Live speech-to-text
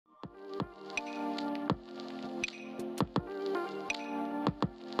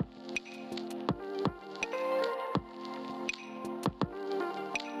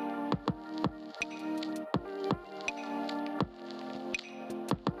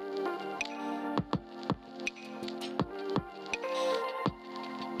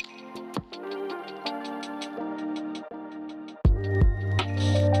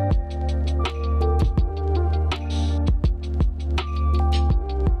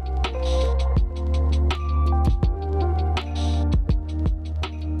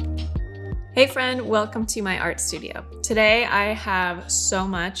Hey friend, welcome to my art studio. Today I have so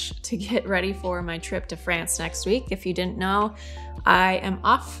much to get ready for my trip to France next week. If you didn't know, I am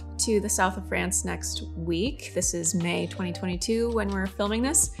off to the south of France next week. This is May 2022 when we're filming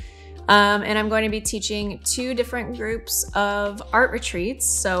this. And I'm going to be teaching 2 different groups of art retreats.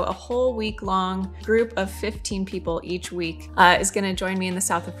 So a whole week-long group of 15 people each week is going to join me in the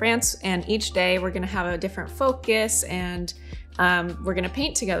south of France. And each day we're going to have a different focus and we're going to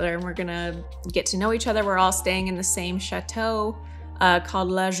paint together and we're going to get to know each other. We're all staying in the same chateau called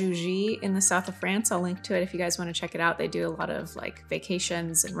La Jougie in the south of France. I'll link to it if you guys want to check it out. They do a lot of like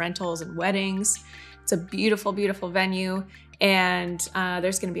vacations and rentals and weddings. It's a beautiful, beautiful venue. And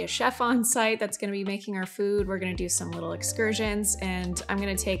there's going to be a chef on site that's going to be making our food. We're going to do some little excursions, and I'm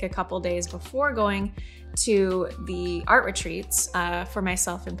going to take a couple days before going to the art retreats for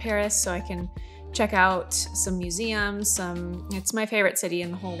myself in Paris so I can check out some museums. It's my favorite city in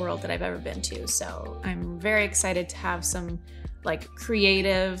the whole world that I've ever been to. So I'm very excited to have some like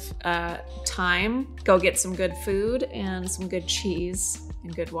creative time, go get some good food and some good cheese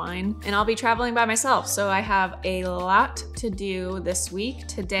and good wine. And I'll be traveling by myself. So I have a lot to do this week.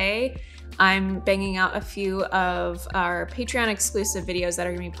 Today, I'm banging out a few of our Patreon exclusive videos that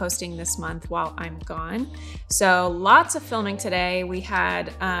are gonna be posting this month while I'm gone. So lots of filming today.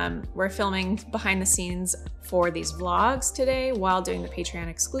 We're filming behind the scenes for these vlogs today while doing the Patreon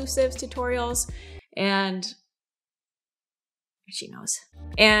exclusives tutorials. And she knows.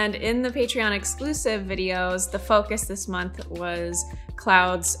 And in the Patreon exclusive videos, the focus this month was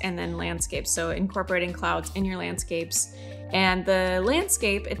clouds and then landscapes. So incorporating clouds in your landscapes. And the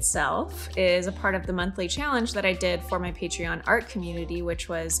landscape itself is a part of the monthly challenge that I did for my Patreon art community, which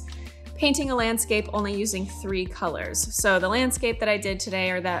was painting a landscape only using 3 colors. So the landscape that I did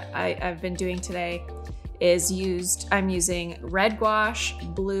today, or that I've been doing today, I'm using red gouache,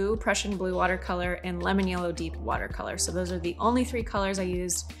 blue, Prussian blue watercolor, and lemon yellow deep watercolor. So those are the only 3 colors I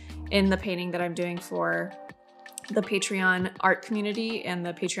used in the painting that I'm doing for the Patreon art community and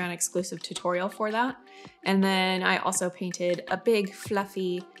the Patreon exclusive tutorial for that. And then I also painted a big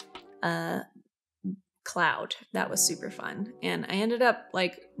fluffy cloud. That was super fun. And I ended up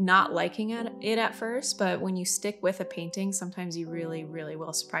like not liking it at first, but when you stick with a painting, sometimes you really, really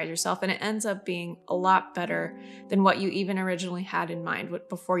will surprise yourself. And it ends up being a lot better than what you even originally had in mind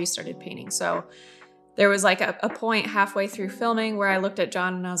before you started painting. So there was like a point halfway through filming where I looked at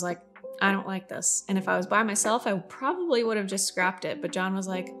John and I was like, I don't like this. And if I was by myself, I probably would have just scrapped it. But John was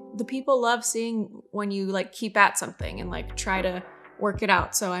like, the people love seeing when you like keep at something and like try to work it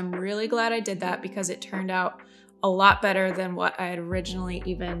out. So I'm really glad I did that because it turned out a lot better than what I had originally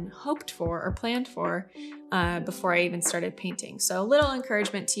even hoped for or planned for before I even started painting. So a little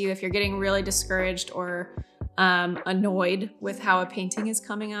encouragement to you if you're getting really discouraged or annoyed with how a painting is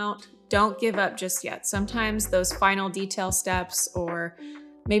coming out, don't give up just yet. Sometimes those final detail steps or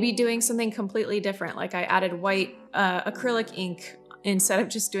maybe doing something completely different, like I added white acrylic ink instead of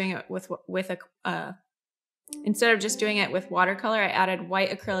just doing it with watercolor. I added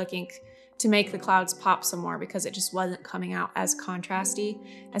white acrylic ink to make the clouds pop some more because it just wasn't coming out as contrasty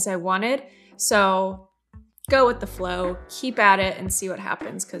as I wanted. So go with the flow, keep at it and see what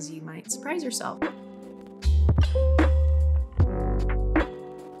happens because you might surprise yourself.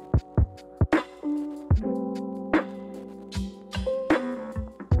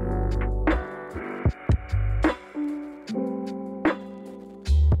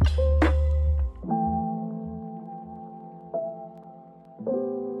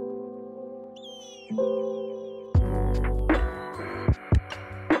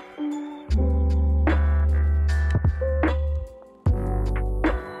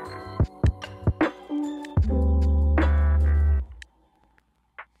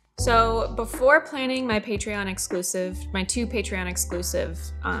 So before planning my Patreon exclusive, my 2 Patreon exclusive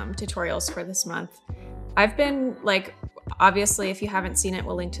tutorials for this month, I've been like, obviously if you haven't seen it,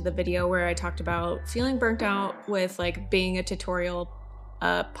 we'll link to the video where I talked about feeling burnt out with like being a tutorial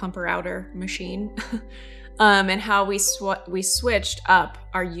pumper outer machine and how we switched up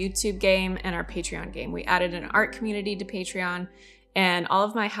our YouTube game and our Patreon game. We added an art community to Patreon. And all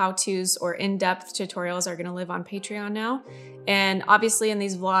of my how-tos or in-depth tutorials are gonna live on Patreon now. And obviously in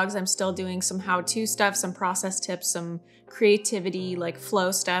these vlogs, I'm still doing some how-to stuff, some process tips, some creativity, like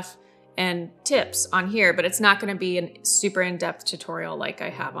flow stuff and tips on here, but it's not gonna be a super in-depth tutorial like I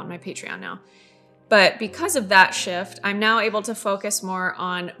have on my Patreon now. But because of that shift, I'm now able to focus more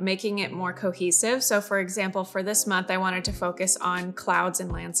on making it more cohesive. So for example, for this month, I wanted to focus on clouds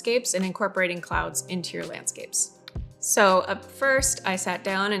and landscapes and incorporating clouds into your landscapes. So up first, I sat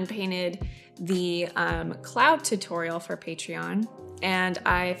down and painted the cloud tutorial for Patreon. and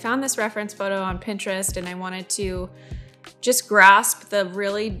I found this reference photo on Pinterest, and I wanted to just grasp the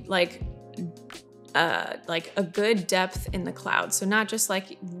really like a good depth in the cloud. So not just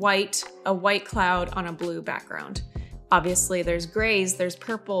like a white cloud on a blue background. Obviously there's grays, there's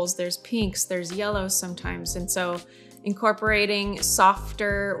purples, there's pinks, there's yellows sometimes. And so incorporating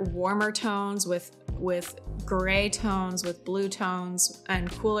softer, warmer tones with gray tones, with blue tones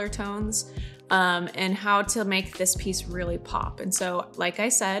and cooler tones, and how to make this piece really pop. And so, like I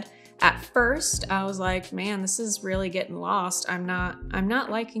said, at first I was like, man, this is really getting lost. I'm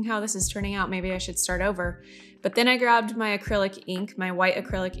not liking how this is turning out. Maybe I should start over. But then I grabbed my acrylic ink, my white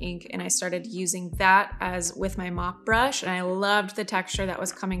acrylic ink, and I started using that with my mop brush. And I loved the texture that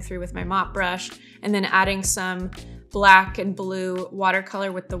was coming through with my mop brush. And then adding some black and blue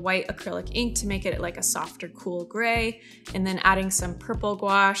watercolor with the white acrylic ink to make it like a softer, cool gray. And then adding some purple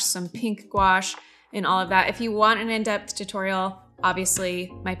gouache, some pink gouache, and all of that. If you want an in-depth tutorial,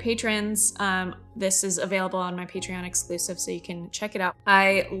 obviously my patrons, this is available on my Patreon exclusive, so you can check it out.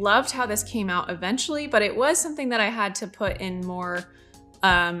 I loved how this came out eventually, but it was something that I had to put in more,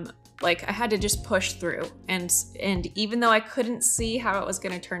 like I had to just push through. And even though I couldn't see how it was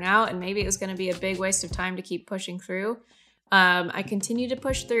gonna turn out, and maybe it was gonna be a big waste of time to keep pushing through, I continued to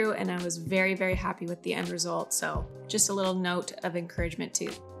push through, and I was very, very happy with the end result. So just a little note of encouragement to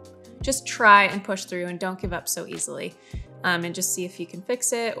just try and push through and don't give up so easily. And just see if you can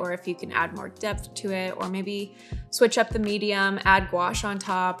fix it, or if you can add more depth to it, or maybe switch up the medium, add gouache on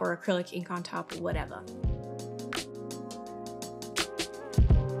top or acrylic ink on top, whatever.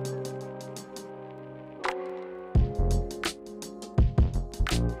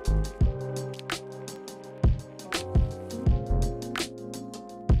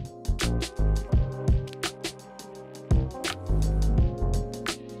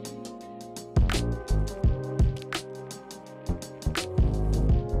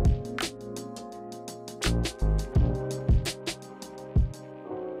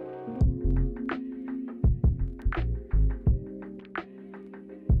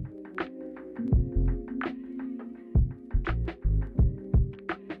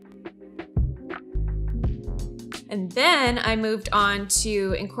 And then I moved on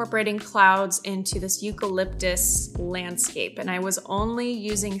to incorporating clouds into this eucalyptus landscape. And I was only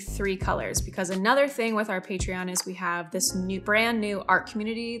using 3 colors, because another thing with our Patreon is we have this brand new art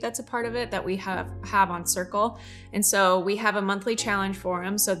community that's a part of it that we have on Circle. And so we have a monthly challenge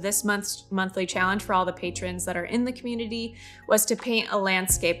forum. So this month's monthly challenge for all the patrons that are in the community was to paint a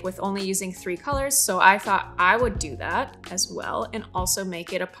landscape with only using 3 colors. So I thought I would do that as well, and also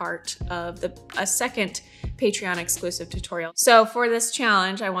make it a part of a second Patreon exclusive tutorial. So for this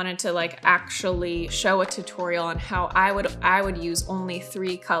challenge, I wanted to like actually show a tutorial on how I would use only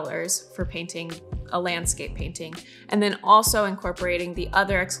 3 colors for painting a landscape painting, and then also incorporating the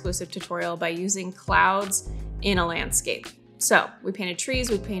other exclusive tutorial by using clouds in a landscape. So we painted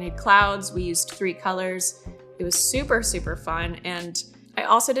trees, we painted clouds, we used 3 colors. It was super, super fun. And I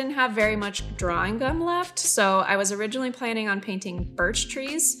also didn't have very much drawing gum left. So I was originally planning on painting birch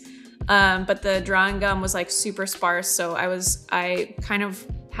trees, but the drawing gum was like super sparse. So I kind of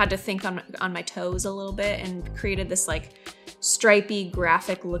had to think on my toes a little bit, and created this like stripy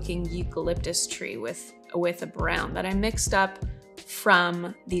graphic looking eucalyptus tree with a brown that I mixed up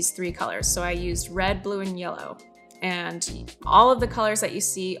from these 3 colors. So I used red, blue, and yellow. And all of the colors that you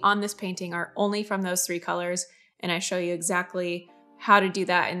see on this painting are only from those 3 colors. And I show you exactly how to do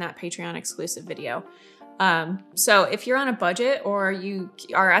that in that Patreon exclusive video. So if you're on a budget, or you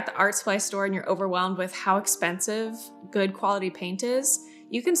are at the art supply store and you're overwhelmed with how expensive good quality paint is,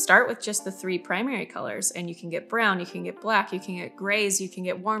 you can start with just the 3 primary colors, and you can get brown, you can get black, you can get grays, you can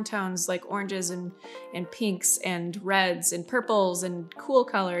get warm tones like oranges and pinks and reds and purples and cool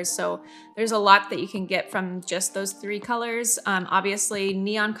colors. So there's a lot that you can get from just those 3 colors. Obviously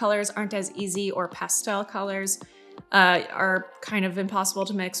neon colors aren't as easy, or pastel colors are kind of impossible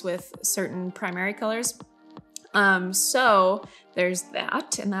to mix with certain primary colors. So there's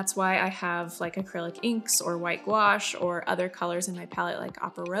that, and that's why I have like acrylic inks or white gouache or other colors in my palette like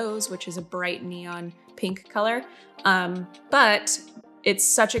Opera Rose, which is a bright neon pink color. But it's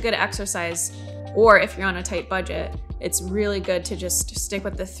such a good exercise, or if you're on a tight budget, it's really good to just stick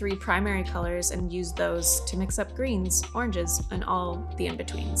with the 3 primary colors and use those to mix up greens, oranges, and all the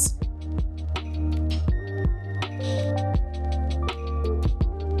in-betweens.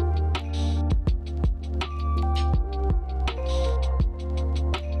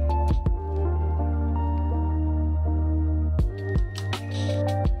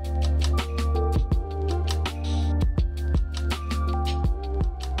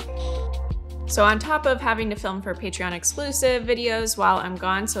 So on top of having to film for Patreon exclusive videos while I'm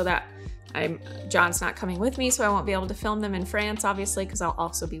gone, so that John's not coming with me, so I won't be able to film them in France, obviously, because I'll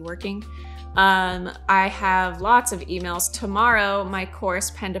also be working. I have lots of emails. Tomorrow, my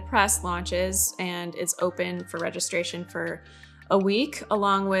course Pen to Press launches, and it's open for registration for a week,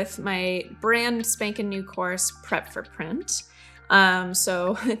 along with my brand spanking new course, Prep for Print.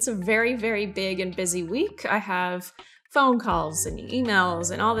 So it's a very, very big and busy week. I have phone calls and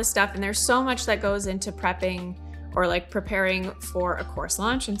emails and all this stuff, and there's so much that goes into prepping or like preparing for a course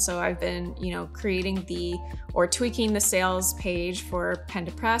launch. And so I've been, creating or tweaking the sales page for Pen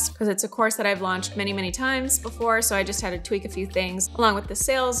to Press, because it's a course that I've launched many, many times before. So I just had to tweak a few things along with the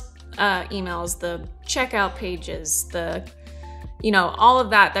sales emails, the checkout pages, all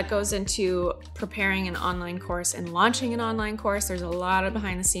of that goes into preparing an online course and launching an online course. There's a lot of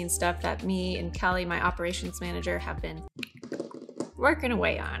behind the scenes stuff that me and Kelly, my operations manager, have been working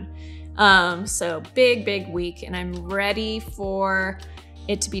away on. So big week, and I'm ready for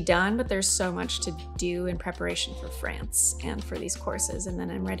it to be done, but there's so much to do in preparation for France and for these courses. And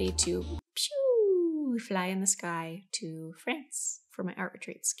then I'm ready to fly in the sky to France for my art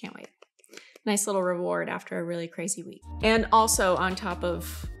retreats. Can't wait. Nice little reward after a really crazy week. And also on top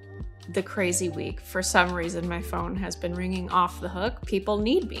of the crazy week, for some reason, my phone has been ringing off the hook. People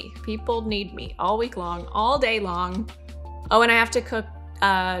need me. People need me all week long, all day long. Oh, and I have to cook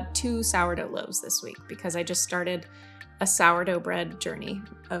 2 sourdough loaves this week because I just started a sourdough bread journey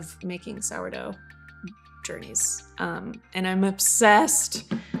of making sourdough journeys. And I'm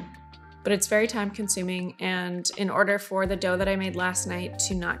obsessed, but it's very time consuming. And in order for the dough that I made last night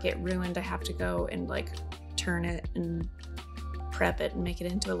to not get ruined, I have to go and turn it and prep it and make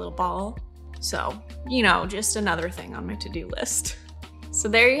it into a little ball. So, just another thing on my to-do list. So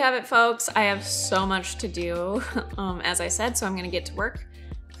there you have it, folks. I have so much to do, as I said, so I'm gonna get to work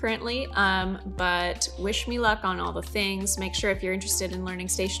currently, but wish me luck on all the things. Make sure if you're interested in learning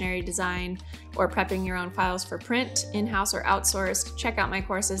stationery design or prepping your own files for print, in-house or outsourced, check out my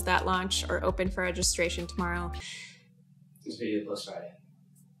courses that launch or open for registration tomorrow. This video post Friday.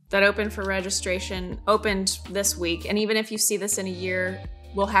 That opened this week, and even if you see this in a year,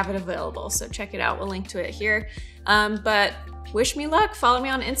 we'll have it available, so check it out. We'll link to it here. But wish me luck. Follow me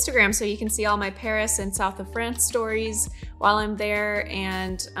on Instagram so you can see all my Paris and South of France stories while I'm there,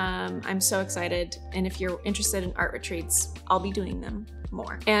 and I'm so excited. And if you're interested in art retreats, I'll be doing them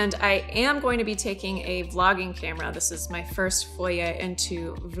more. And I am going to be taking a vlogging camera. This is my first foyer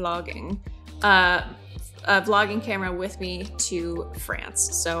into vlogging. A vlogging camera with me to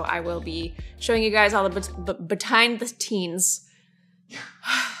France. So I will be showing you guys all the behind the scenes.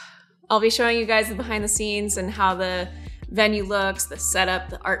 I'll be showing you guys the behind the scenes and how the venue looks, the setup,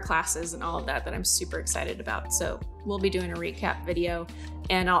 the art classes, and all of that I'm super excited about. So we'll be doing a recap video,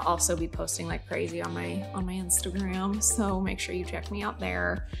 and I'll also be posting like crazy on my Instagram. So make sure you check me out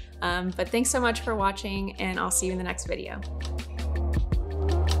there. But thanks so much for watching, and I'll see you in the next video.